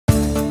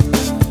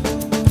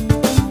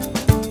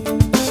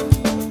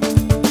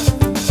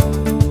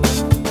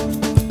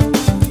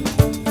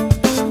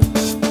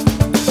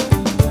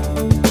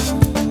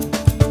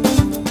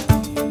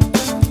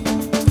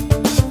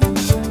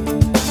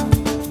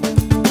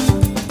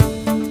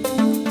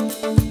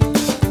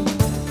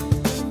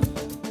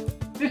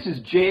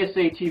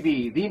JSA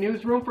TV, the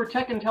newsroom for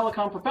tech and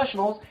telecom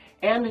professionals,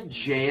 and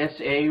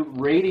JSA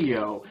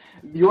Radio,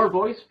 your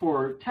voice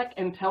for tech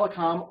and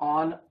telecom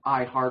on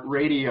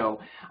iHeartRadio.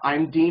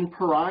 I'm Dean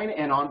Perrine,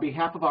 and on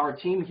behalf of our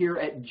team here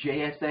at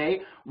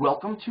JSA,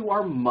 welcome to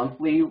our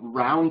monthly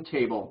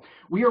roundtable.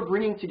 We are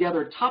bringing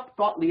together top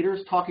thought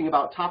leaders talking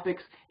about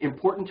topics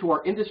important to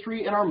our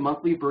industry in our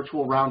monthly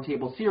virtual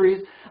roundtable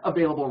series,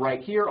 available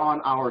right here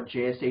on our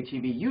JSA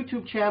TV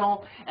YouTube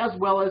channel, as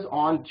well as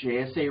on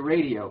JSA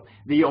Radio,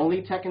 the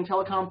only tech and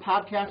telecom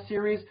podcast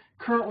series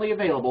currently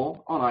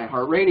available on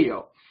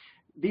iHeartRadio.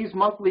 These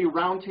monthly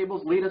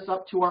roundtables lead us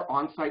up to our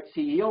on-site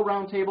CEO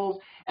roundtables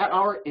at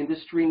our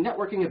industry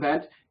networking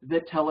event,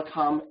 the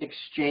Telecom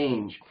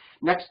Exchange.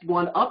 Next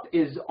one up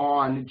is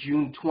on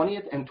June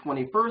 20th and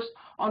 21st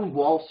on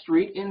Wall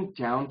Street in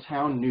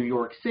downtown New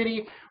York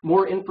City.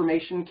 More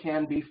information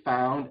can be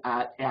found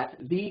at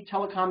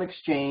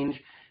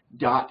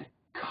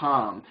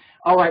thetelecomexchange.com.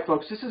 All right,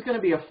 folks, this is going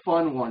to be a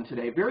fun one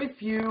today. Very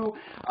few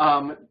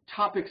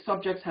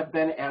subjects have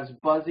been as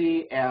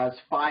buzzy as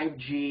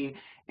 5G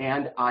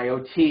and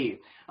IoT,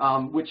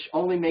 which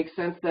only makes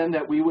sense then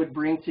that we would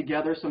bring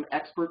together some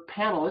expert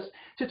panelists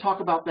to talk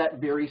about that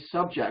very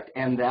subject,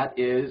 and that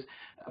is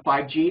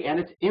 5G and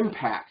its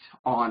impact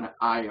on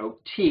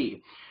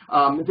IoT.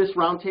 This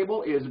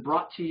roundtable is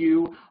brought to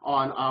you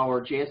on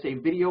our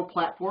JSA video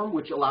platform,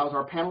 which allows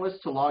our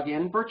panelists to log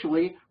in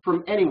virtually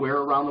from anywhere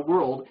around the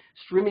world,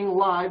 streaming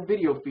live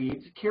video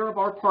feeds, care of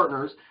our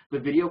partners, the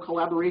video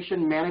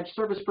collaboration managed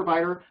service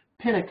provider,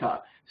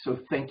 Pinnaca. So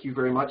thank you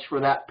very much for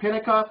that,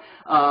 Pinnaca.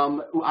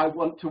 I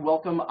want to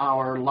welcome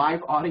our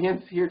live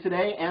audience here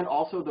today and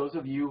also those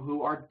of you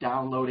who are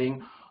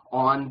downloading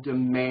on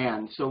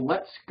demand. So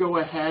let's go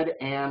ahead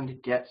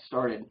and get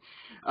started.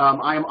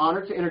 I am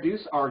honored to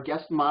introduce our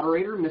guest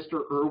moderator,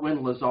 Mr.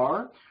 Erwin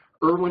Lazar.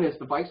 Erwin is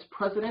the Vice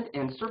President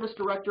and Service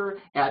Director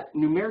at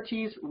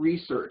Numertes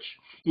Research.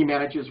 He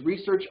manages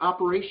research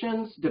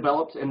operations,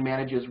 develops and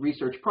manages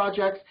research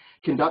projects,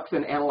 conducts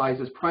and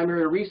analyzes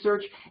primary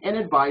research, and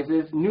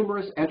advises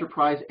numerous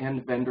enterprise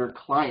and vendor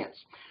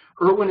clients.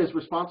 Erwin is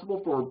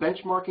responsible for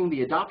benchmarking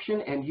the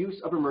adoption and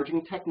use of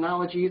emerging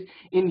technologies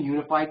in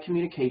unified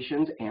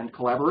communications and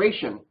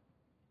collaboration,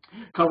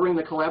 covering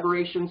the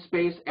collaboration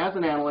space as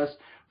an analyst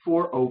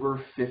for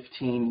over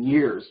 15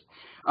 years.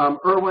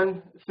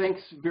 Erwin,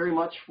 thanks very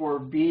much for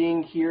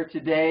being here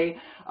today.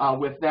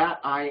 With that,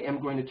 I am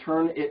going to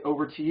turn it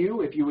over to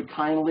you. If you would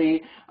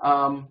kindly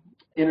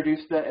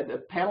introduce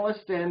the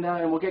panelists, and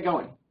we'll get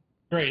going.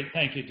 Great,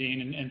 thank you,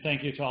 Dean, and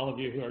thank you to all of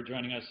you who are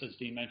joining us, as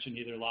Dean mentioned,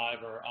 either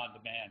live or on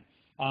demand.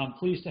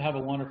 Pleased to have a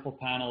wonderful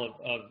panel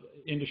of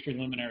industry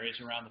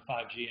luminaries around the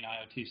 5G and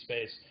IoT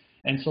space.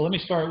 And so let me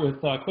start with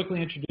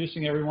quickly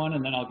introducing everyone,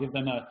 and then I'll give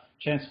them a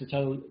chance to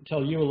tell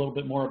you a little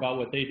bit more about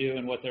what they do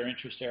and what their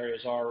interest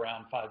areas are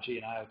around 5G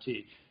and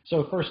IoT.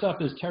 So first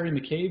up is Terry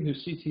McCabe,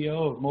 who's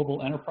CTO of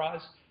Mobile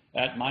Enterprise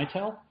at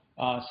Mitel.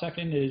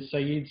 Second is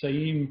Saeed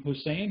Saeem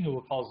Hussain, who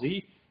we'll call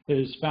Z,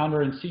 who's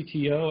founder and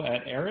CTO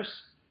at Eris.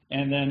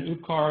 And then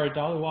Upkar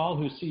Dhaliwal,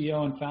 who's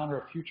CEO and founder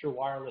of Future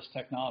Wireless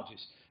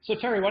Technologies. So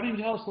Terry, why don't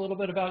you tell us a little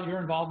bit about your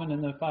involvement in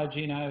the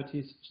 5G and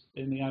IoT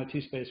in the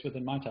IoT space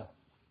within Mitel?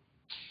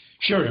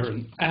 Sure,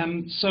 Aaron.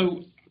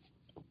 So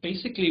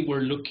basically,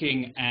 we're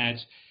looking at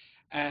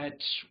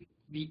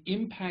the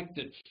impact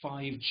that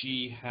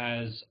 5G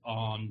has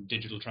on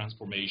digital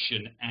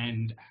transformation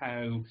and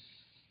how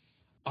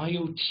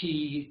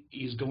IoT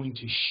is going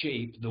to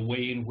shape the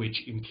way in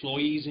which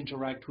employees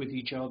interact with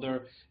each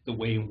other, the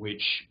way in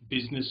which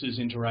businesses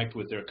interact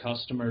with their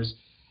customers.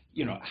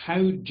 You know, how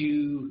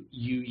do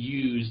you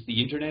use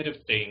the Internet of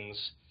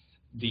Things,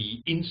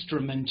 the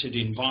instrumented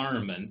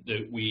environment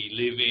that we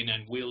live in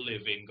and will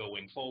live in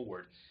going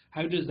forward?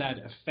 How does that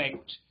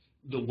affect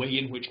the way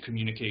in which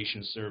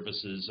communication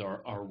services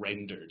are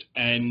rendered?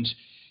 And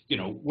you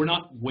know, we're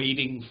not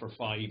waiting for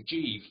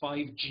 5G.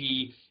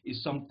 5G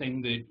is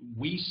something that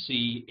we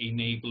see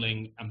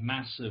enabling a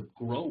massive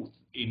growth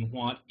in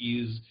what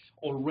is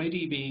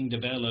already being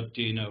developed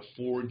in a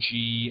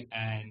 4G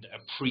and a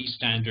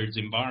pre-standards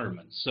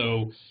environment.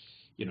 So,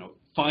 you know,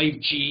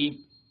 5G,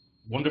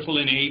 wonderful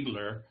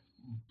enabler,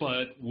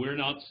 but we're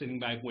not sitting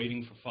back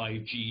waiting for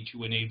 5G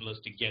to enable us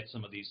to get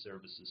some of these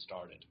services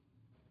started.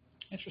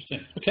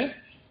 Interesting. Okay.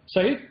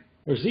 Saeed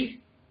or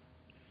Z?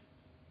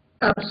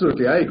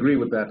 Absolutely. I agree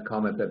with that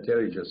comment that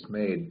Terry just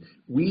made.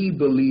 We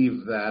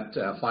believe that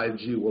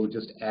 5G will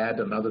just add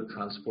another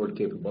transport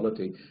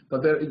capability.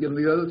 But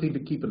the other thing to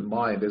keep in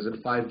mind is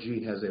that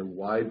 5G has a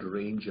wide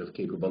range of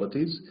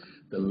capabilities.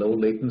 The low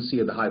latency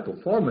and the high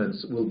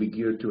performance will be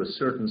geared to a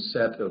certain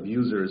set of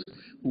users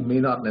who may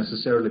not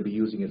necessarily be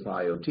using it for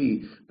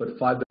IoT, but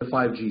the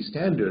 5G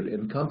standard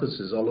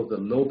encompasses all of the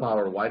low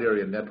power wide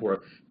area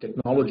network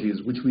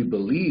technologies, which we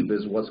believe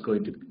is what's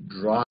going to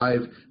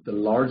drive the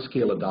large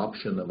scale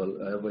adoption of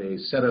a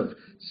set of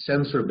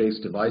sensor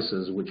based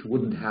devices, which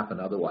wouldn't happen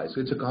otherwise. So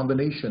it's a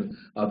combination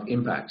of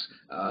impacts.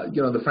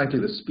 Frankly,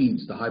 the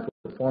speeds, the high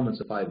performance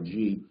of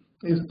 5G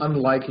is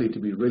unlikely to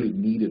be really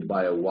needed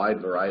by a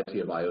wide variety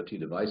of IoT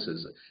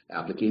devices,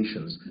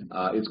 applications.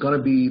 It's going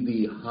to be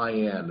the high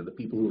end, the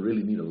people who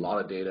really need a lot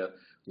of data,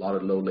 a lot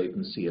of low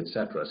latency,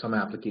 etc. Some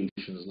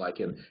applications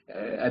like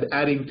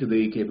adding to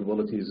the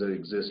capabilities that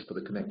exist for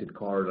the connected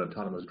car and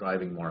autonomous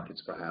driving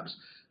markets, perhaps.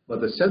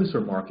 But the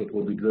sensor market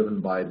will be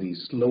driven by the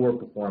slower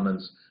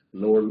performance,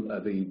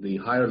 the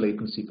higher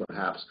latency,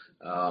 perhaps,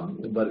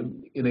 but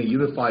in a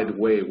unified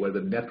way where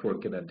the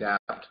network can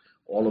adapt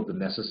all of the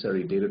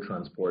necessary data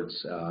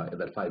transports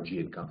that 5G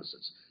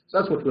encompasses. So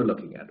that's what we're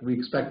looking at. We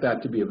expect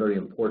that to be a very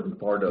important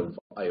part of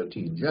IoT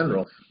in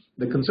general.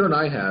 The concern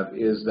I have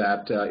is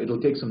that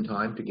it'll take some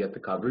time to get the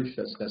coverage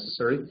that's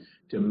necessary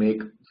to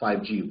make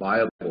 5G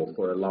viable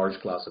for a large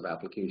class of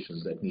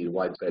applications that need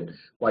widespread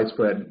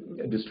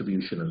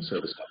distribution and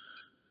service.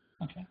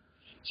 Okay.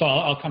 So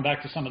I'll come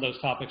back to some of those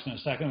topics in a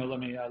second, but let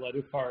me let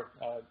Upar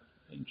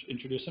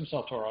introduce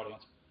himself to our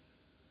audience.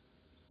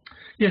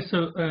 Yes,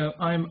 so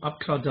I'm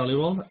Upkar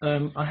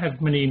Dhaliwal. I have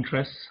many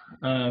interests,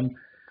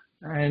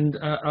 and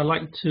I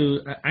like to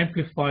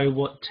amplify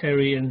what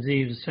Terry and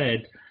Zeev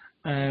said.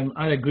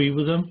 I agree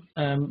with them,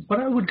 but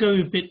I would go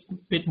a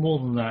bit more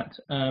than that.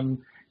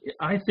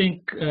 I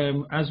think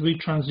as we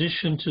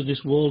transition to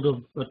this world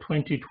of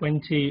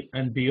 2020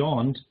 and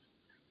beyond,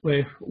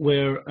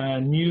 where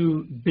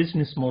new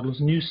business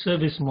models, new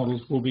service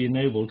models will be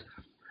enabled.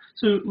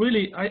 So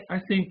really, I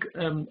think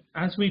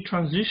as we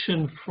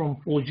transition from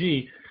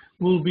 4G,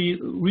 we'll be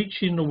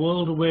reaching a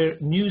world where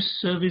new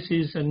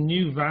services and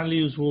new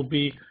values will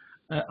be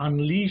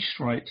unleashed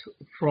right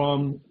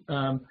from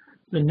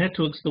the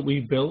networks that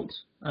we built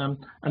and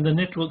the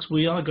networks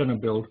we are going to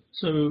build.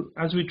 So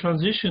as we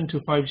transition to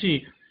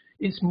 5G,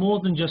 it's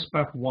more than just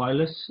about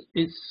wireless.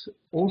 It's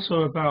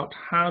also about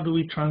how do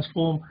we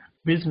transform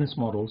business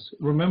models.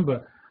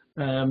 Remember,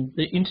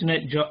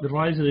 the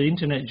rise of the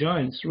internet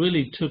giants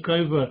really took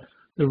over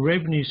the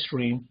revenue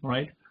stream,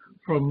 right,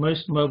 from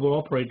most mobile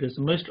operators.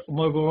 Most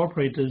mobile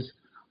operators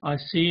are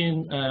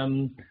seeing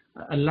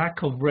a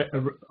lack of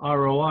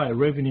ROI,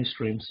 revenue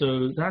stream.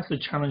 So that's the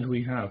challenge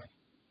we have.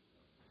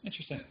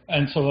 Interesting.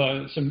 And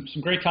so some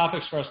great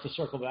topics for us to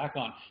circle back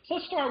on. So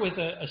let's start with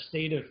a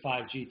state of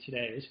 5G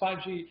today. Is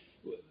 5G,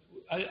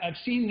 I've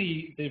seen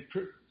the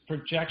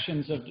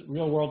projections of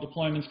real-world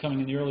deployments coming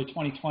in the early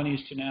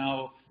 2020s to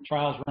now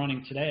trials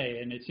running today,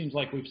 and it seems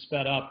like we've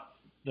sped up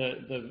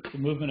the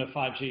movement of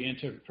 5G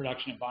into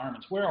production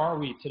environments. Where are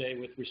we today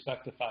with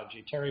respect to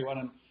 5G? Terry, why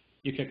don't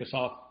you kick us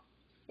off?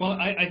 Well,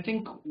 I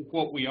think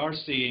what we are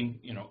seeing,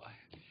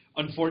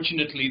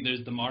 unfortunately,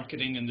 there's the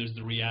marketing and there's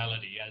the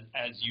reality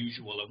as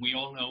usual. And we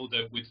all know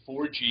that with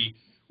 4G,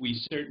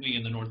 we certainly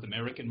in the North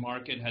American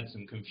market had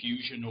some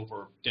confusion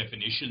over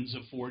definitions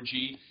of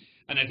 4G.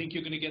 And I think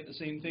you're going to get the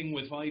same thing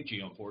with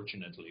 5G,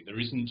 unfortunately. There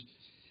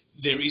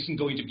isn't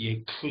going to be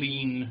a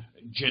clean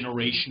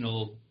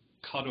generational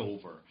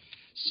cutover.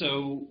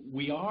 So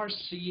we are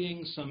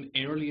seeing some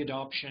early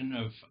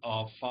adoption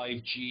of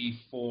 5G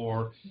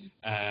for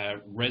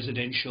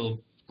residential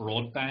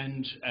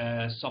broadband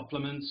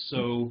supplements.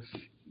 So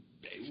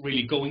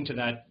really going to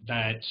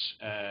that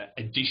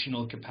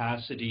additional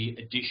capacity,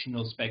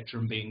 additional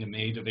spectrum being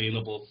made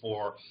available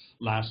for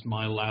last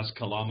mile, last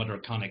kilometer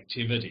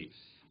connectivity.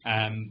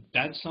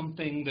 That's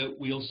something that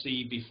we'll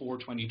see before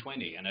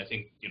 2020. And I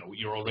think,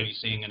 you're already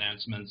seeing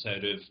announcements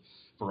out of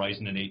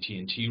Verizon and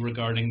AT&T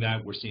regarding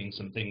that. We're seeing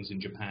some things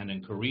in Japan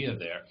and Korea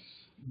there.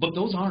 But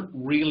those aren't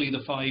really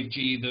the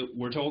 5G that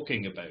we're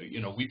talking about.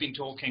 We've been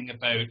talking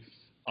about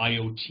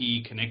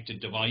IoT, connected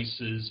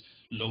devices,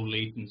 low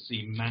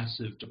latency,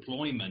 massive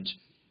deployment.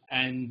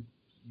 And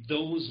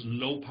those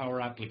low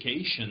power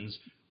applications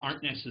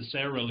aren't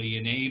necessarily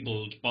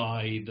enabled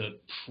by the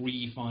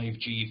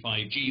pre-5G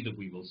 5G that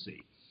we will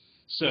see.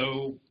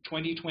 So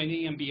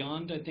 2020 and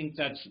beyond, I think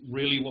that's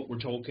really what we're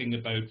talking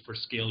about for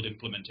scaled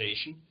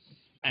implementation.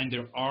 And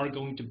there are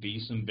going to be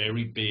some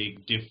very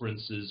big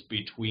differences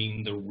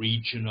between the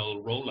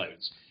regional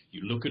rollouts.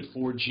 You look at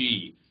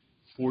 4G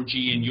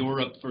in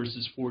Europe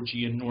versus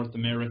 4G in North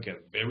America,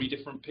 very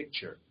different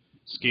picture.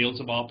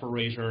 Scales of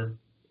operator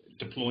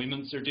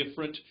deployments are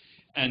different,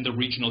 and the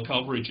regional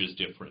coverage is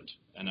different.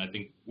 And I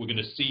think we're going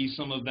to see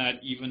some of that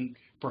even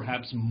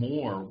perhaps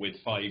more with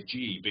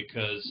 5G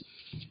because,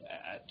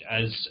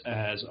 as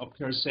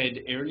Upkar said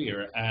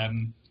earlier,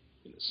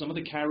 some of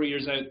the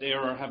carriers out there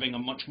are having a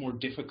much more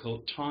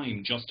difficult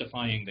time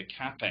justifying the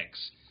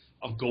capex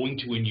of going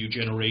to a new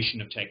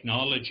generation of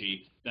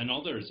technology than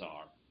others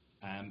are.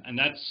 And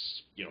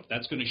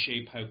that's going to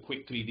shape how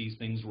quickly these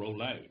things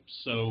roll out.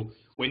 So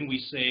when we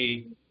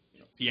say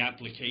the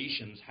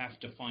applications have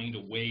to find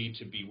a way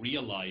to be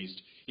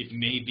realized, it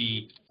may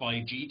be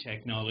 5G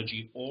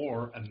technology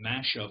or a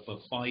mashup of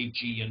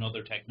 5G and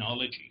other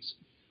technologies.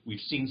 We've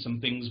seen some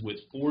things with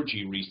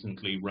 4G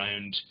recently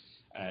around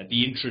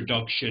the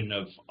introduction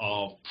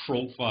of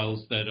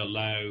profiles that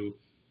allow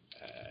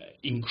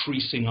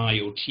increasing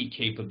IoT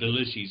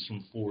capabilities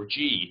from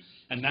 4G,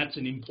 and that's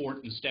an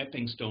important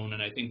stepping stone.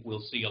 And I think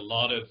we'll see a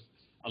lot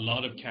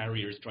of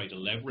carriers try to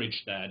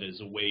leverage that as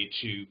a way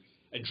to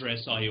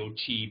address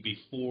IoT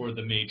before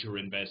the major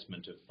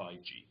investment of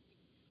 5G.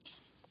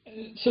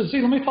 So,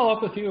 Z, let me follow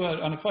up with you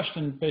on a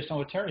question based on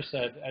what Terry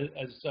said.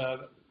 As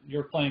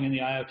you're playing in the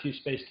IoT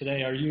space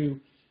today, are you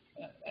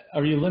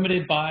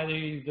limited by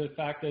the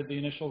fact that the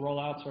initial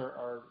rollouts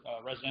are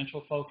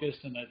residential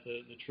focused, and that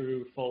the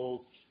true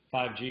full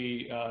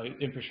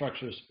 5G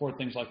infrastructure to support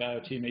things like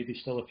IoT may be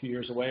still a few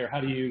years away? Or how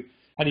do you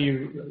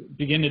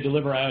begin to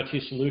deliver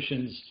IoT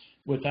solutions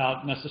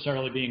without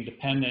necessarily being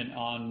dependent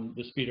on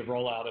the speed of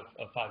rollout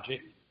of 5G?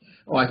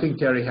 Oh, I think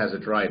Terry has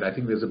it right. I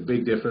think there's a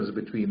big difference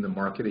between the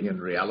marketing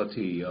and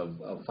reality of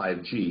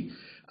 5G.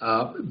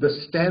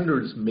 The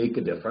standards make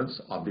a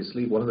difference,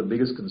 obviously. One of the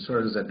biggest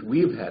concerns that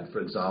we've had, for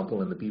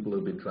example, and the people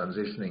who've been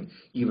transitioning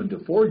even to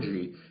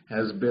 4G,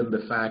 has been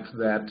the fact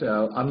that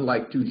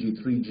unlike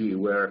 2G, 3G,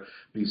 where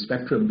the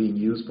spectrum being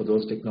used for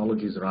those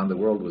technologies around the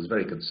world was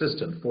very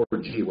consistent,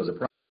 4G was a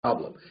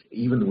problem.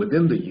 Even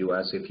within the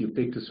U.S., if you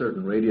picked a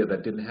certain radio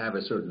that didn't have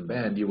a certain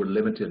band, you were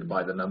limited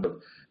by the number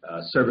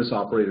of service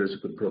operators who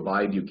could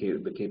provide you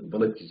the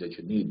capabilities that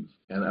you need.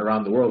 And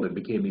around the world, it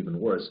became even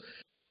worse.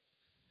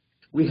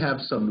 We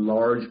have some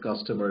large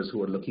customers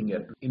who are looking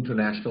at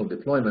international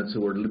deployments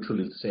who are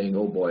literally saying,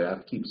 oh boy, I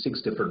have to keep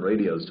 6 different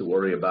radios to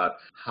worry about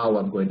how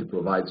I'm going to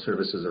provide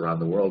services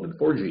around the world in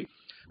 4G.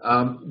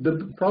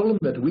 The problem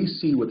that we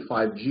see with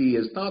 5G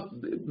is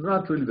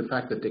not really the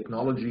fact that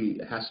technology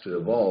has to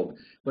evolve,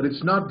 but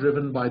it's not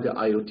driven by the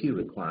IoT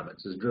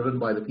requirements. It's driven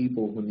by the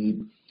people who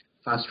need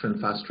faster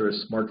and faster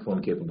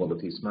smartphone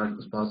capabilities,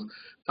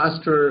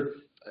 faster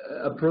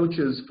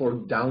approaches for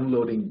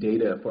downloading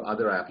data for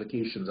other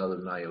applications other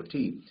than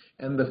IoT.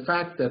 And the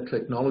fact that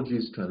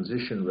technologies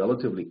transition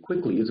relatively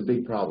quickly is a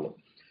big problem.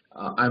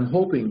 I'm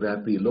hoping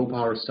that the low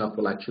power stuff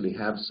will actually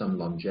have some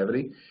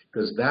longevity,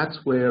 because that's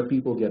where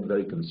people get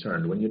very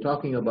concerned. When you're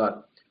talking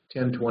about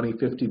 10, 20,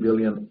 50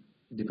 billion,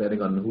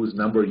 depending on whose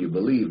number you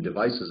believe,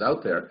 devices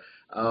out there,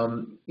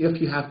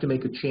 if you have to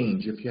make a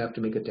change, if you have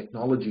to make a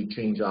technology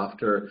change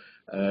after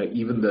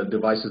even the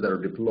devices that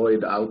are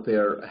deployed out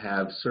there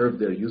have served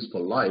their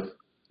useful life,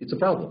 it's a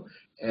problem.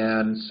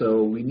 And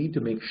so we need to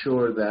make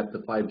sure that the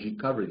 5G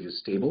coverage is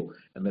stable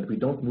and that we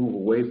don't move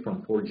away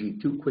from 4G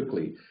too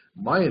quickly.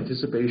 My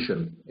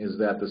anticipation is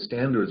that the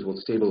standards will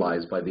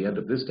stabilize by the end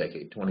of this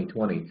decade,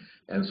 2020,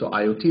 and so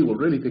IoT will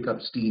really pick up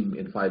steam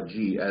in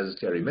 5G, as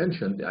Terry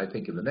mentioned, I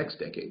think in the next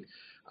decade.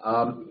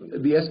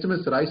 The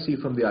estimates that I see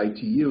from the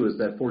ITU is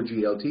that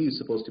 4G LTE is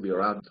supposed to be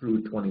around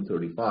through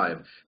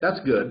 2035. That's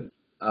good.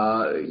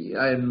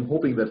 I'm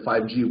hoping that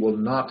 5G will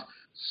not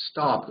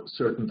stop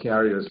certain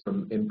carriers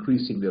from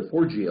increasing their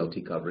 4G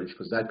LTE coverage,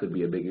 because that could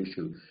be a big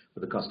issue for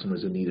the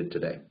customers who need it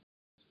today.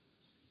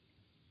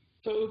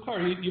 So, Ukar,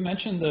 you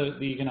mentioned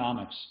the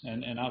economics,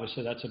 and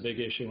obviously that's a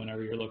big issue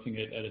whenever you're looking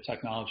at a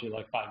technology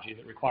like 5G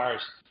that requires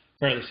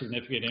fairly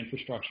significant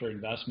infrastructure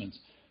investments.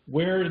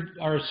 Where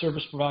are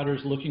service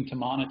providers looking to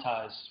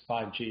monetize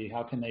 5G?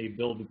 How can they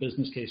build the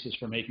business cases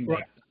for making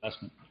that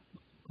investment?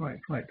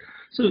 Right.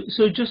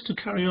 So just to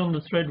carry on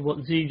the thread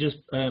what Z just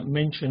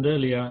mentioned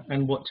earlier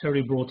and what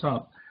Terry brought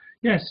up.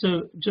 Yes,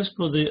 so just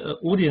for the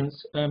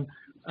audience,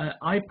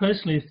 I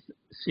personally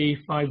see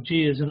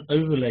 5G as an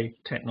overlay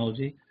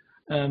technology.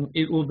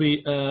 It will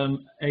be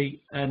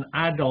an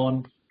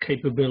add-on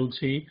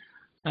capability,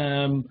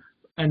 and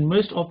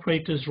most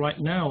operators right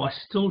now are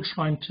still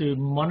trying to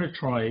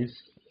monetize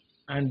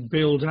and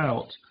build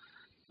out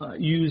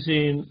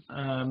using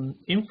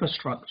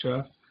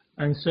infrastructure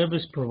and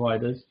service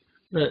providers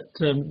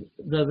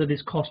that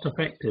is cost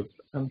effective.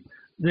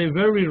 They're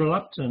very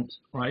reluctant,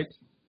 right?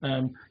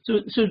 So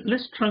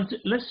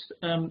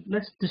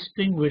let's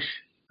distinguish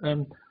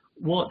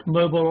what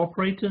mobile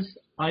operators,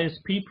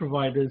 ISP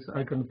providers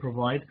are going to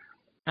provide,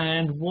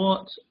 and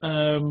what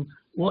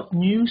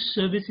new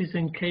services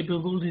and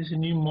capabilities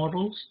and new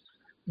models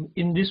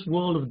in this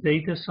world of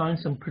data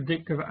science and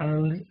predictive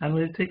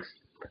analytics,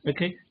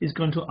 okay, is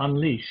going to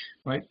unleash,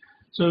 right?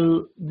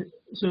 So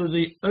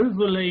the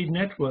overlay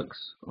networks,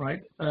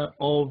 right,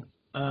 of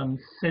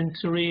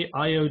Century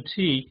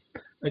IoT,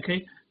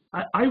 okay,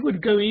 I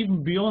would go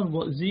even beyond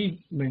what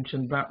Z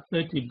mentioned, about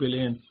 30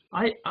 billion.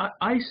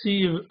 I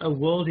see a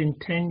world in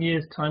 10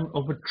 years' time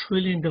of 1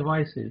 trillion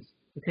devices,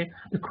 okay?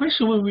 The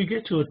question when we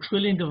get to 1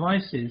 trillion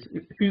devices,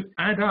 if you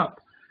add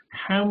up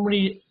how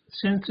many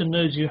sensor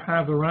nodes you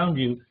have around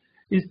you,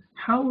 is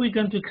how are we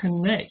going to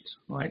connect,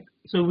 right?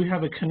 So we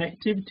have a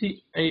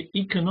connectivity,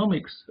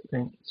 economics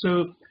thing.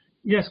 So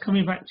yes,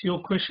 coming back to your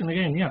question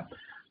again, yeah,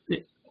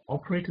 the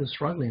operators are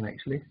struggling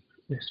actually.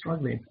 They're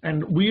struggling,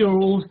 and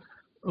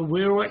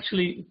we're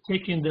actually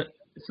taking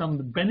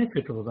some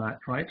benefit of that,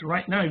 right?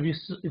 Right now,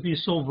 if you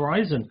saw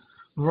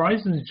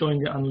Verizon's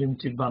joined the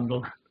unlimited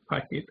bundle,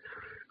 right?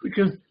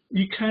 Because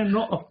you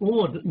cannot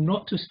afford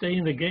not to stay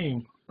in the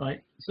game,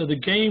 right? So the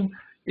game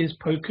is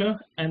poker,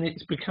 and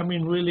it's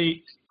becoming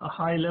really a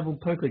high-level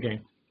poker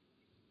game.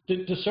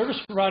 Do service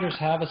providers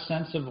have a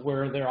sense of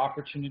where their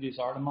opportunities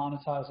are to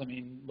monetize? I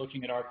mean,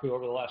 looking at ARPU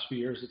over the last few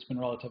years, it's been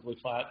relatively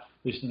flat,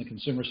 at least in the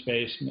consumer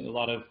space. A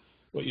lot of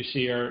what you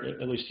see are,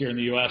 at least here in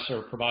the U.S.,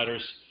 are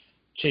providers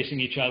chasing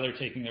each other,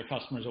 taking their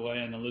customers away,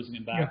 and then losing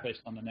them back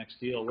based on the next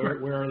deal.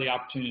 Where are the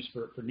opportunities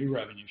for new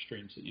revenue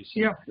streams that you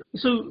see? Yeah.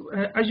 So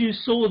as you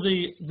saw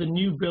the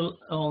new bill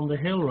on the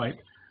Hill, right,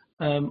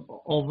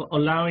 of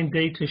allowing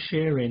data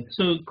sharing.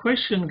 So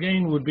question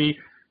again would be,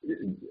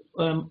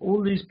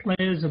 all these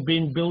players have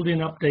been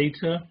building up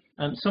data,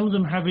 and some of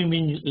them having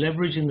been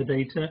leveraging the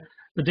data.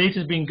 The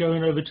data's been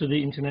going over to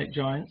the internet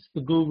giants.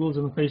 The Googles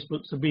and the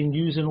Facebooks have been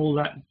using all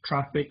that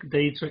traffic,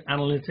 data,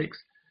 analytics.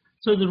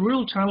 So the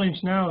real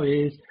challenge now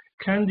is,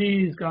 can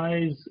these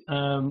guys,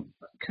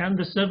 can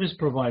the service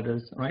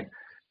providers, right,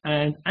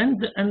 and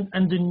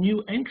the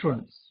new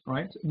entrants,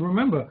 right?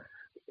 Remember,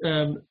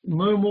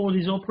 more and more of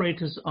these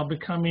operators are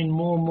becoming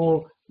more and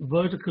more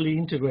vertically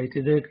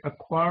integrated. They're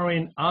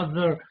acquiring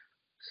other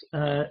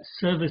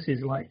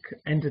services like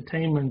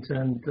entertainment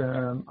and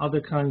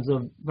other kinds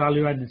of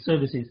value-added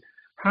services.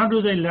 How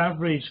do they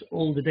leverage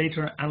all the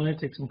data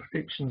analytics and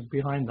predictions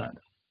behind that?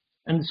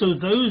 And so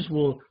those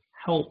will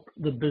help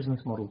the business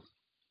models.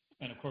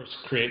 And of course,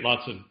 create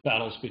lots of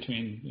battles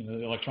between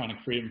the Electronic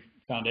Freedom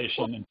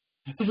Foundation and.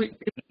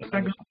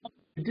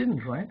 It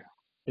didn't, right?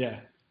 Yeah.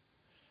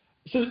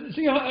 So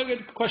I've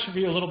got a question for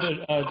you a little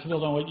bit to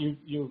build on what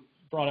you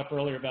brought up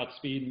earlier about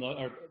speed,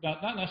 or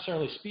not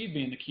necessarily speed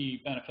being the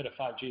key benefit of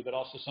 5G, but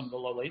also some of the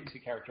low latency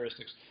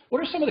characteristics.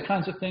 What are some of the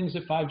kinds of things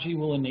that 5G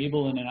will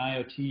enable in an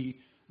IoT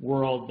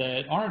world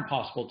that aren't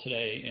possible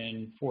today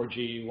in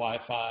 4G,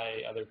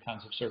 Wi-Fi, other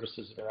kinds of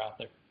services that are out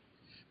there?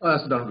 Well,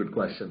 that's a darn good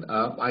question.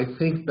 I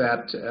think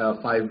that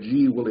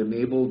 5G will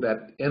enable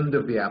that end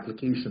of the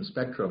application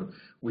spectrum,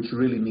 which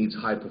really needs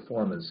high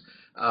performance.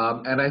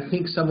 And I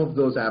think some of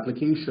those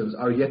applications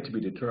are yet to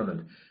be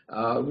determined.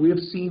 We have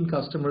seen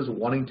customers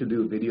wanting to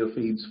do video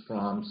feeds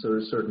from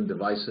certain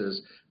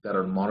devices that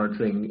are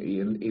monitoring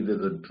either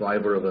the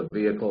driver of a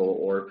vehicle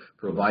or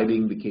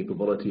providing the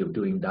capability of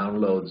doing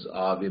downloads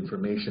of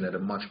information at a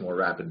much more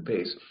rapid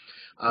pace.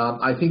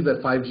 I think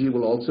that 5G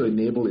will also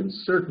enable in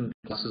certain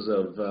classes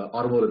of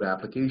automotive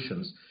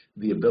applications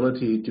the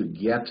ability to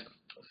get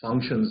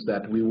functions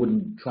that we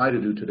wouldn't try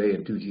to do today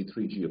in 2G,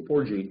 3G,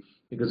 or 4G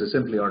because they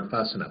simply aren't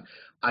fast enough.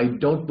 I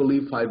don't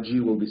believe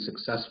 5G will be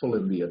successful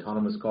in the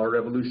autonomous car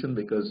revolution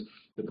because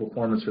the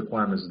performance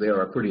requirements there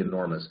are pretty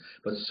enormous.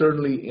 But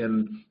certainly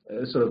in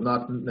sort of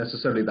not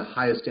necessarily the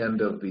highest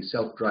end of the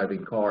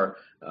self-driving car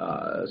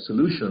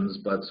solutions,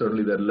 but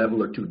certainly that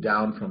level or two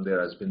down from there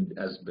has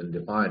been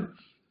defined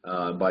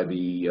by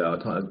the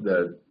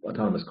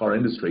autonomous car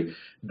industry.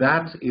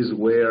 That is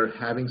where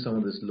having some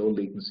of this low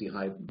latency,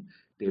 high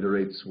data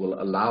rates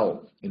will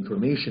allow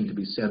information to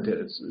be sent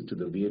to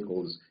the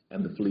vehicles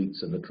and the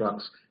fleets and the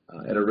trucks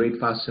at a rate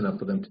fast enough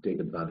for them to take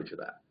advantage of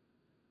that.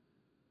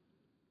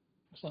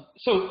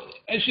 So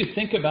as you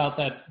think about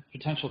that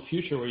potential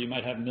future where you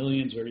might have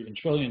millions or even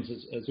trillions,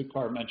 as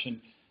Utpal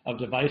mentioned, of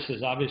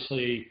devices,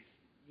 obviously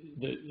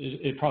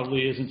it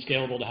probably isn't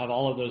scalable to have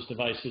all of those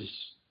devices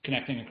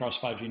connecting across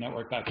 5G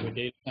network back to a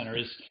data center.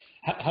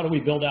 How do we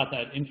build out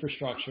that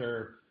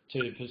infrastructure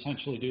to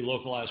potentially do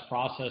localized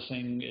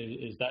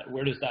processing?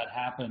 Where does that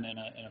happen in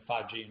a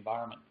 5G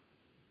environment?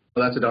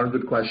 Well, that's a darn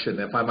good question.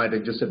 If I might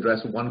just address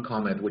one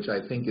comment, which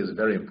I think is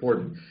very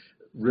important.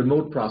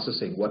 Remote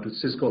processing, what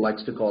Cisco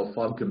likes to call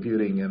fog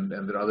computing, and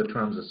there are other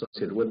terms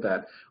associated with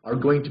that, are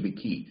going to be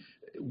key.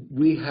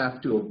 We have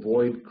to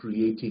avoid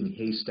creating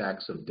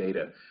haystacks of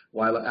data.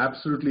 While I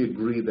absolutely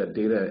agree that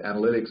data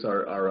analytics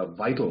are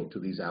vital to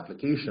these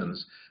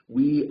applications,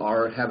 we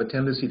have a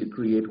tendency to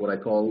create what I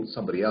call,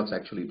 somebody else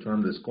actually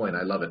termed this coin,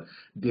 I love it,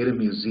 data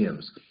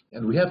museums.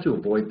 And we have to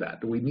avoid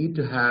that. We need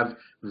to have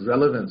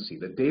relevancy.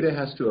 The data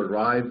has to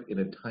arrive in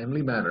a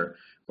timely manner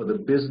for the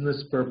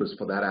business purpose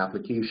for that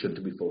application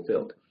to be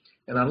fulfilled.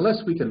 And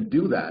unless we can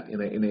do that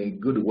in a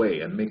good way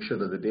and make sure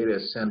that the data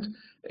is sent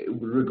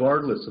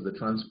regardless of the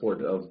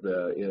transport of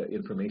the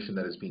information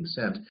that is being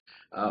sent,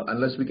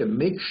 unless we can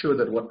make sure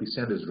that what we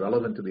send is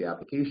relevant to the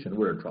application,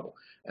 we're in trouble.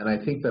 And I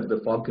think that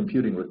the fog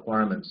computing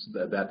requirements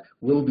that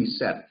will be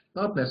set,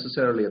 not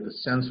necessarily at the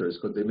sensors,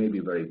 because they may be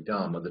very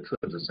dumb, or the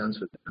trillions of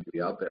sensors that may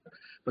be out there,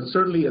 but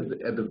certainly at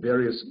the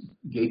various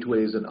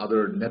gateways and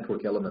other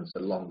network elements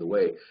along the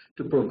way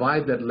to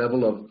provide that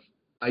level of,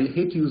 I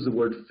hate to use the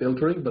word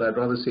filtering, but I'd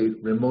rather say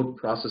remote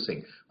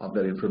processing of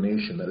that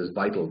information that is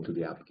vital to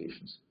the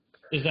applications.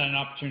 Is that an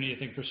opportunity, you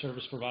think, for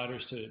service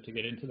providers to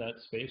get into that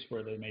space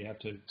where they may have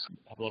to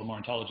have a little more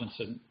intelligence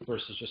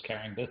versus just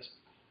carrying bits?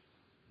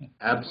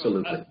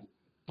 Absolutely.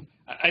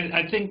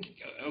 I think,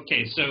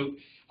 okay, so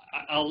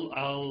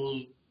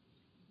I'll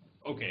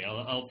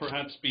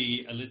perhaps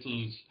be a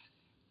little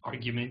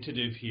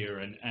argumentative here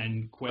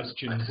and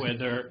question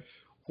whether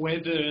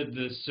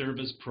the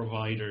service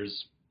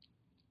providers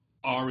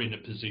are in a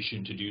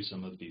position to do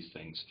some of these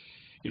things.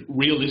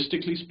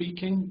 Realistically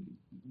speaking,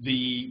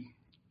 the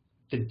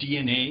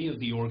DNA of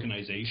the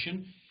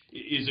organization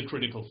is a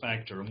critical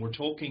factor, and we're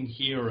talking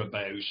here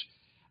about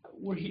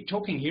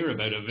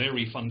a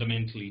very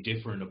fundamentally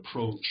different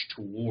approach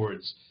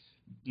towards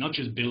not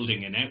just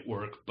building a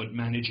network but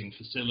managing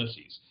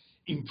facilities.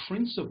 In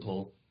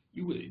principle,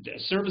 a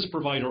service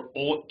provider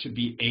ought to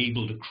be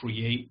able to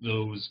create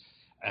those,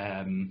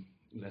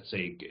 let's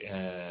say,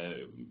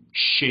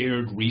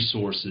 shared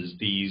resources,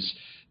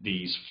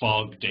 these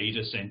fog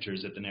data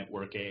centers at the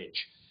network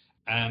edge.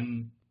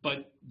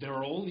 But there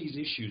are all these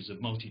issues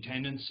of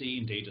multi-tenancy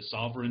and data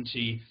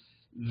sovereignty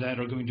that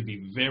are going to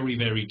be very,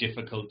 very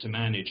difficult to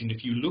manage. And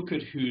if you look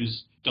at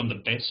who's done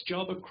the best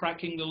job of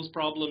cracking those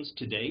problems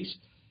to date,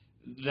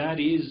 that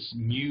is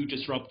new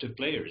disruptive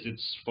players.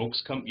 It's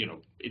folks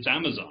it's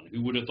Amazon.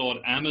 Who would have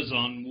thought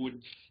Amazon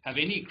would have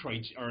any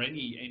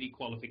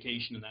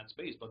qualification in that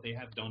space? But they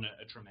have done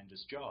a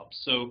tremendous job.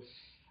 So,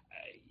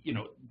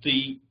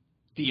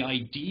 the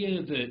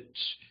idea that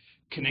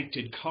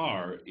connected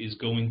car is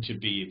going to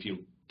be, if you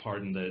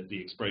pardon the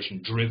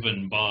expression,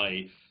 driven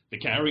by the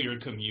carrier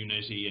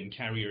community and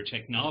carrier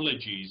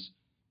technologies,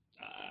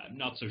 I'm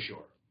not so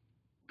sure.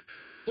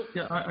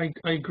 Yeah, I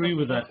agree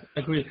with that. I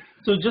agree.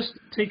 So just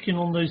taking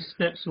on those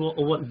steps, or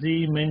what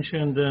Z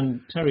mentioned and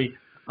Terry,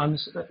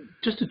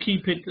 just to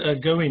keep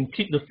it going,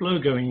 keep the flow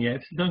going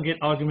yet, don't get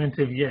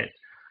argumentative yet.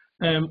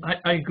 I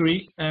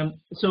agree.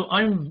 So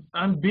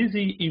I'm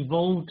busy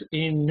involved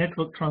in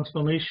network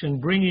transformation,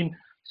 bringing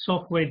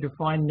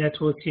software-defined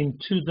networking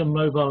to the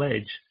mobile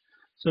edge.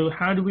 So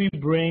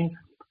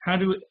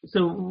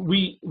so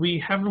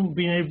we haven't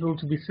been able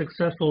to be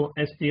successful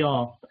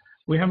SDR.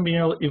 We haven't been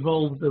able to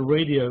evolve the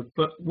radio,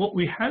 but what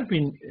we have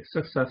been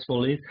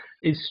successful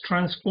is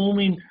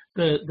transforming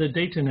the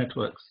data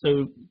networks.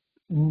 So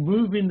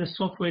moving the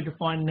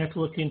software-defined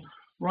networking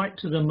right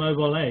to the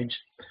mobile edge.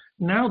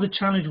 Now the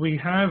challenge we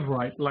have,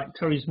 right, like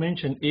Terry's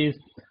mentioned, is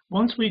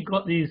once we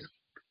got these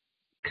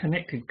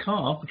connected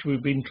car, which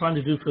we've been trying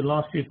to do for the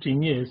last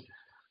 15 years,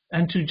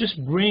 and to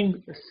just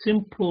bring a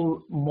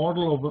simple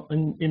model of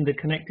in the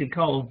connected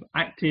car of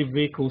active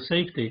vehicle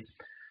safety.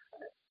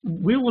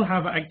 We will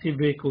have active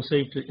vehicle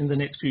safety in the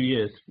next few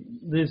years.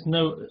 The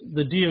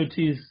DOT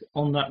is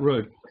on that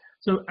road.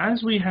 So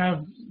as we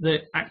have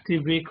the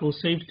active vehicle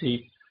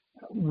safety,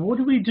 what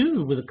do we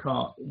do with a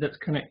car that's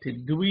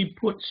connected? Do we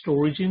put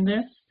storage in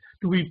there?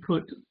 Do we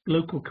put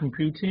local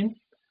computing?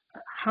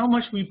 How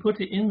much we put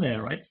it in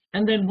there, right?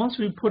 And then once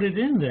we put it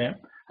in there,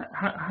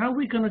 how are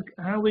we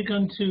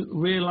going to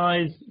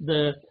realize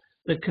the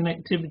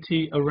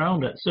connectivity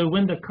around it? So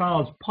when the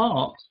car's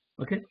parked,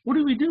 okay, what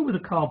do we do with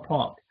the car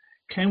parked?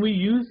 Can we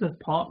use the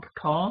parked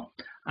car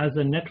as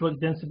a network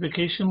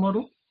densification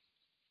model?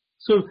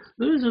 So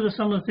those are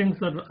some of the things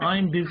that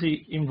I'm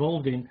busy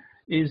involved in,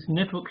 is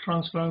network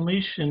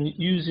transformation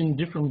using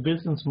different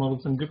business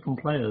models and different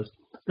players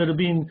that have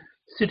been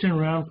sitting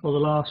around for the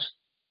last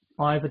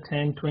 5 or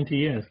 10, 20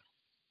 years.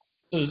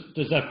 So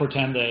does that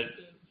portend that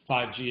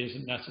 5G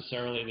isn't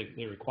necessarily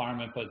the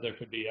requirement, but there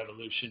could be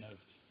evolution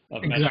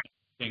of Exactly.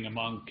 messaging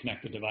among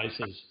connected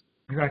devices?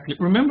 Exactly.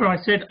 Remember I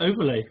said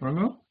overlay,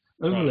 remember?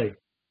 Overlay.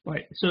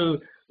 Right. So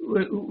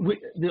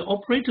the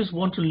operators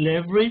want to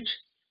leverage.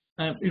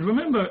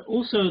 Remember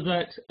also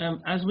that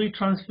as we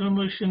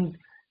transformation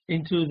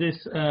into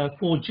this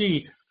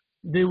 4G,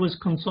 there was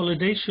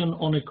consolidation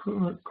on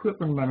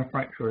equipment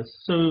manufacturers.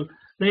 So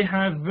they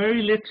have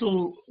very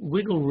little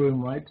wiggle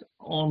room, right,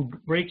 on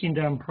breaking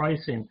down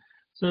pricing.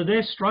 So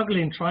they're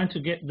struggling trying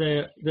to get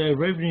their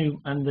revenue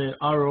and their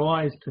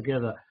ROIs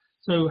together.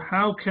 So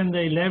how can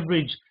they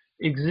leverage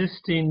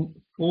existing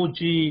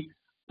 4G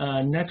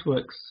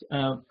networks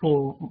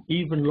for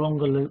even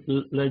longer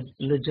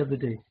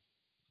longevity?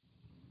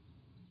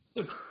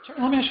 So, Terry,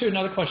 let me ask you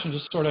another question,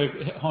 just sort of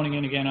honing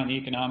in again on the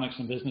economics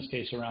and business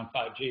case around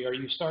 5G. Are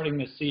you starting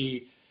to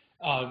see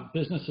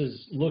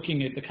businesses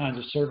looking at the kinds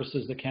of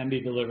services that can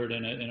be delivered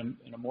in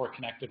a more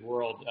connected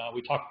world?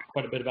 We talked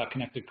quite a bit about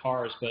connected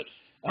cars, but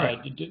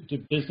do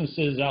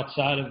businesses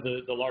outside of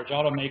the large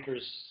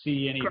automakers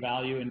see any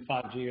value in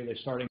 5G? Are they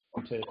starting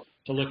to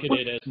look at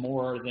it as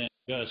more than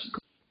just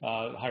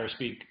higher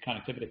speed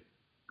connectivity?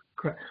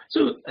 Correct.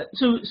 So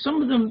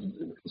some of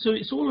them. So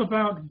it's all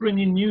about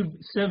bringing new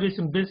service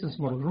and business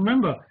models.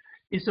 Remember,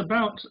 it's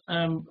about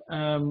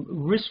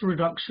risk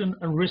reduction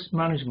and risk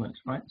management,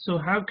 right? So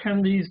how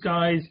can these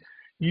guys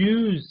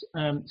use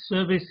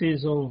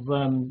services of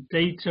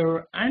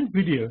data and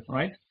video,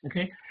 right?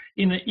 Okay,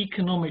 in an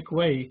economic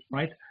way,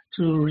 right,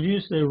 to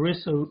reduce their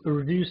risk or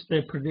reduce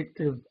their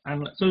predictive.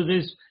 And so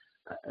there's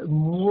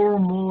more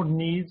and more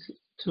needs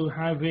to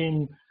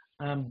having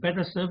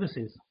better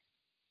services.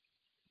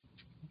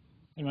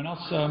 Anyone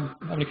else have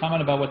any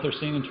comment about what they're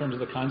seeing in terms of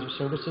the kinds of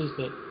services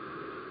that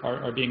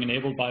are being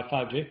enabled by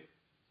 5G?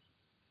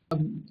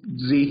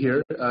 Z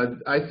here.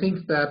 I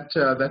think that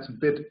that's a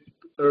bit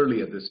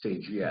early at this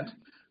stage yet.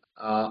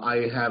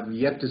 I have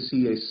yet to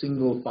see a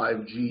single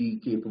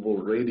 5G capable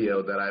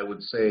radio that I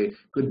would say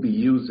could be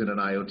used in an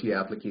IoT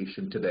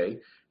application today,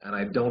 and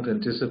I don't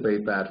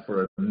anticipate that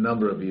for a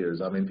number of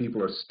years. I mean,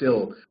 people are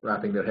still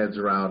wrapping their heads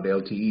around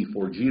LTE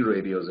 4G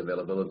radios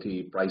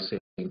availability, pricing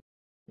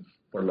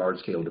for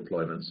large-scale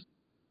deployments.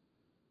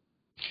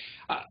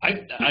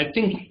 I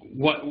think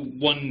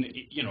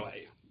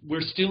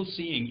we're still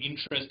seeing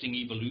interesting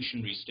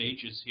evolutionary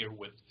stages here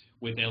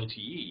with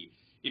LTE.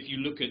 If you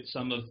look at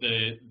some of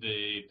the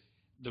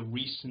the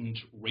recent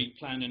rate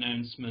plan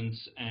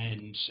announcements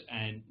and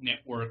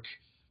network,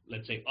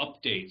 let's say,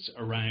 updates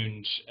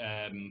around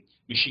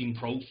machine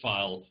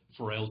profile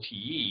for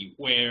LTE,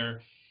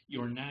 where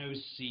you're now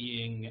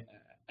seeing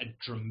a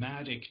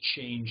dramatic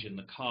change in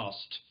the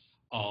cost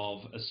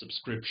of a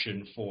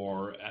subscription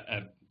for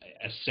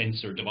a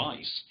sensor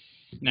device.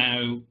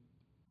 Now,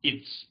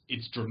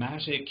 it's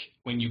dramatic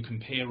when you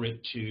compare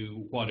it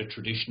to what a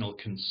traditional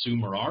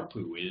consumer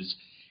ARPU is.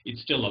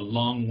 It's still a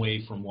long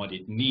way from what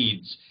it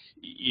needs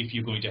if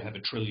you're going to have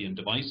 1 trillion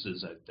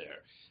devices out there.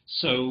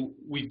 So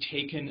we've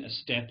taken a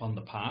step on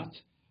the path,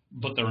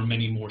 but there are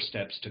many more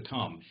steps to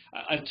come.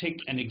 I'll take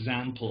an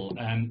example.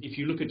 If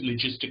you look at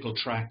logistical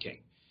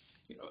tracking,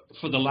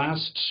 for the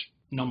last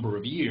number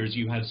of years,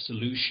 you had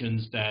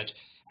solutions that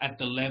at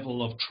the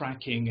level of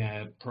tracking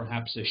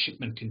perhaps a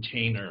shipment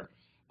container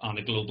on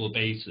a global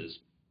basis,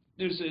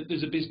 there's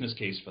a business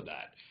case for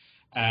that.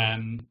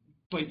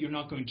 But you're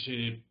not going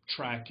to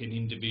track an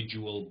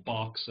individual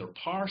box or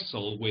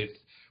parcel with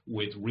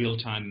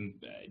real-time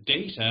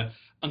data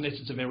unless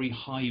it's a very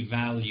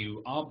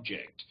high-value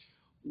object.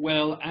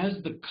 Well,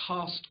 as the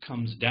cost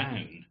comes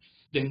down,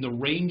 then the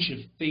range of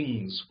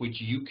things which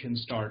you can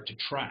start to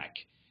track,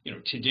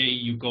 today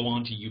you go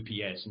onto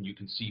UPS and you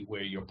can see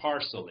where your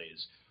parcel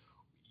is.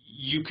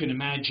 You can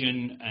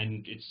imagine,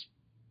 and it's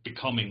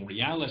becoming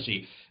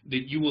reality,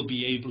 that you will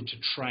be able to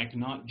track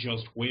not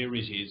just where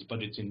it is,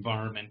 but its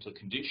environmental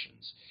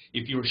conditions.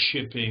 If you're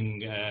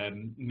shipping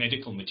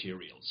medical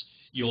materials,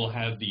 you'll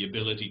have the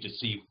ability to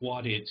see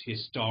what its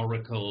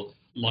historical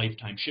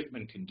lifetime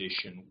shipment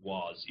condition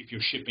was. If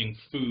you're shipping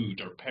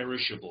food or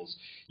perishables,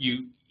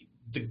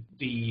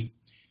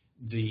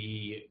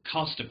 the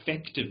cost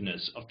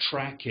effectiveness of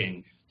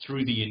tracking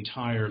through the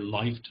entire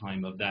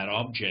lifetime of that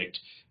object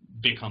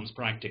becomes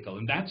practical.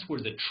 And that's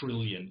where the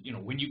trillion,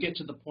 when you get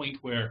to the point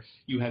where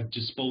you have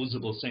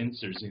disposable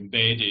sensors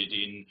embedded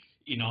in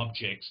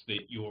objects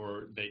that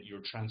you're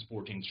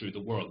transporting through the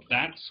world,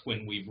 that's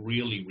when we've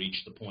really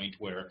reached the point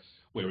where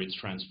it's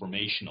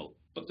transformational.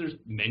 But there's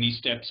many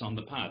steps on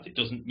the path. It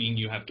doesn't mean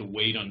you have to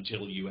wait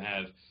until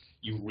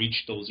you've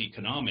reached those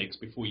economics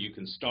before you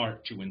can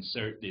start to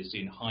insert this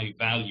in high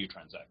value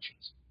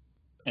transactions.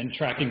 And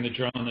tracking the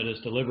drone that is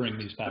delivering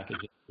these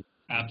packages.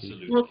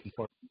 Absolutely.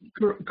 Well,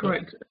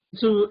 correct.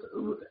 So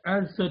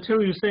as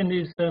Terry was saying,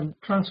 is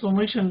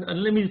transformation,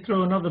 and let me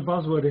throw another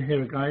buzzword in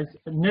here, guys,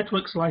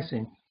 network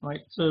slicing,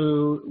 right?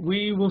 So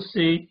we will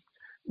see,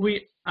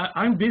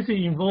 I'm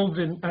busy involved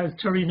in, as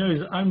Terry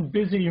knows, I'm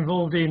busy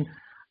involved in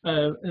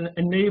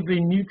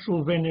enabling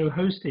neutral venue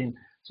hosting.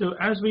 So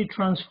as we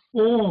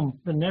transform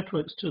the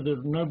networks to the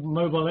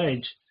mobile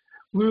edge,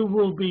 we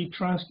will be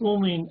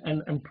transforming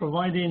and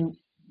providing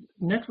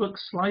network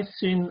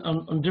slicing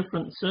on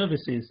different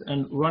services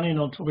and running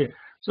on top of it.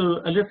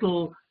 So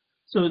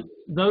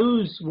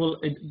those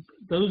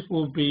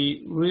will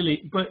be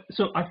really,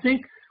 so I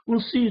think we'll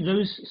see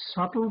those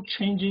subtle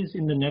changes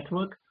in the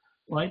network,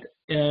 right?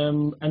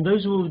 And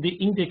those will be the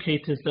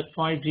indicators that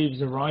 5G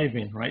is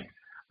arriving, right?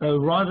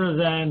 Rather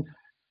than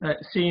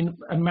seeing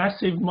a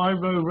massive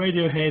micro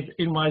radio head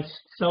in my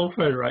cell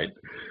phone, right?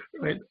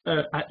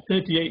 At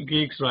 38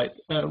 gigs, right?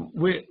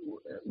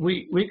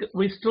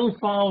 We're still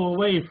far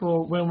away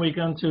for when we're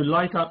going to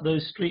light up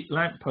those street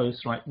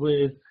lampposts, right,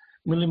 with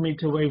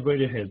millimeter wave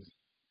radio heads,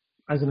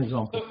 as an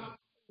example. So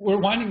we're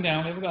winding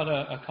down. We've got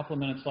a couple of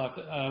minutes left.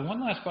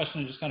 One last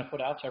question to just kind of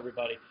put out to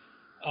everybody.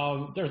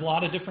 There's a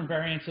lot of different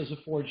variances of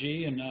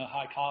 4G and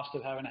high cost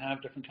of having to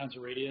have different kinds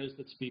of radios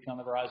that speak on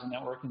the Verizon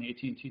network and the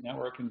AT&T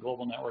network and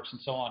global networks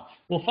and so on.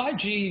 Will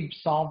 5G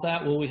solve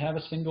that? Will we have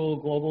a single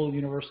global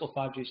universal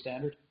 5G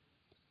standard?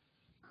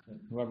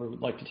 Whoever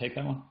would like to take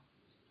that one.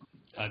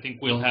 I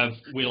think we'll have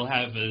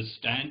a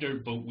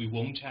standard, but we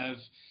won't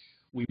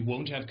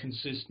have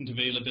consistent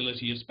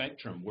availability of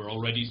spectrum. We're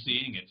already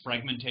seeing it.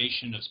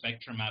 Fragmentation of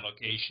spectrum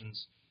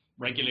allocations.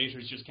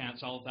 Regulators just can't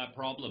solve that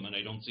problem, and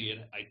I don't see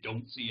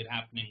it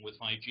happening with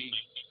 5G.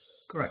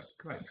 Correct.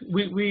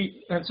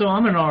 So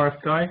I'm an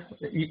RF guy.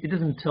 It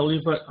doesn't tell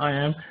you, but I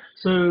am.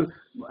 So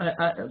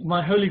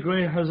my holy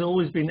grail has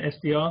always been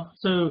SDR.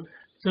 So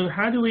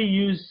how do we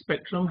use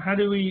spectrum? How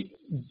do we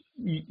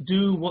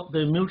do what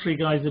the military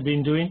guys have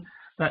been doing?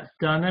 That's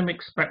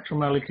dynamic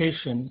spectrum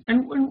allocation.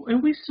 And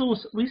when we've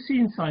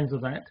seen signs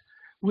of that.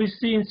 We've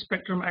seen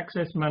spectrum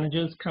access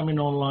managers coming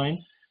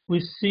online.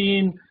 We've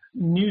seen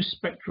new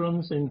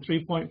spectrums in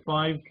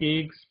 3.5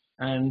 gigs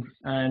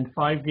and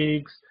 5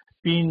 gigs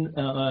being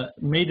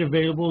made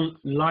available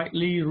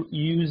lightly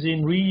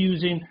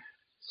reusing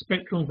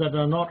spectrums that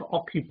are not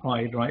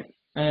occupied, right?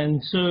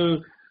 And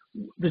so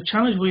the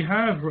challenge we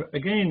have,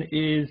 again,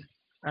 is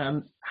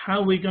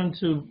how we're going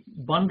to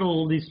bundle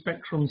all these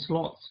spectrum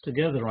slots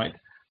together, right,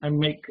 and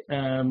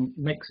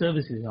make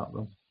services out of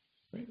them.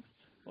 Great.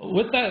 Well,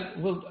 with that,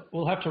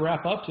 we'll have to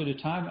wrap up due to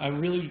time. I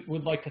really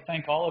would like to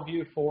thank all of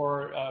you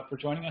for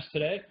joining us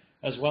today,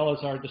 as well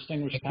as our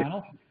distinguished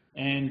panel.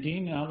 And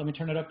Dean, let me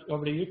turn it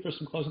over to you for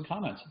some closing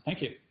comments.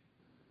 Thank you.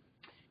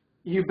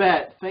 You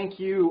bet. Thank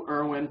you,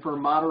 Erwin, for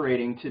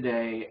moderating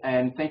today,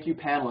 and thank you,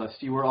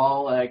 panelists. You were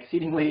all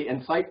exceedingly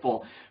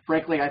insightful.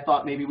 Frankly, I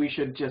thought maybe we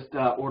should just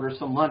order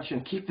some lunch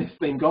and keep this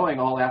thing going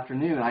all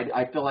afternoon.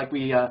 I feel like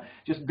we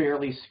just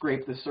barely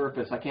scraped the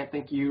surface. I can't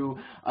thank you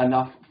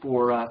enough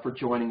for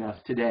joining us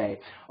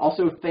today.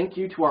 Also, thank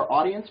you to our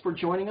audience for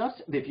joining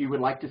us. If you would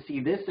like to see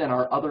this and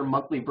our other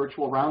monthly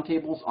virtual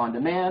roundtables on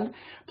demand,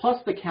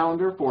 plus the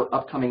calendar for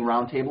upcoming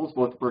roundtables,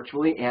 both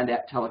virtually and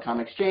at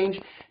Telecom Exchange,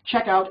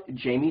 check out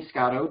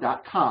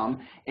jamiescotto.com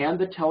and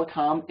the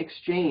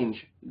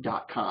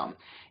telecomexchange.com.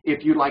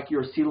 If you'd like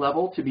your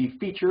C-Level to be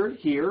featured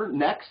here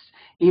next,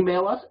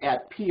 email us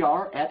at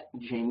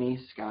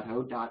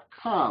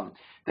pr@jamiescotto.com.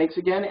 Thanks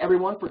again,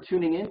 everyone, for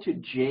tuning in to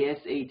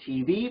JSA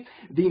TV,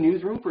 the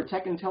newsroom for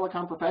tech and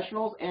telecom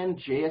professionals, and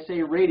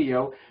JSA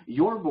Radio,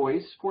 your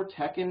voice for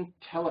tech and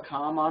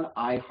telecom on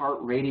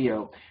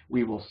iHeartRadio.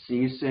 We will see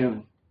you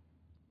soon.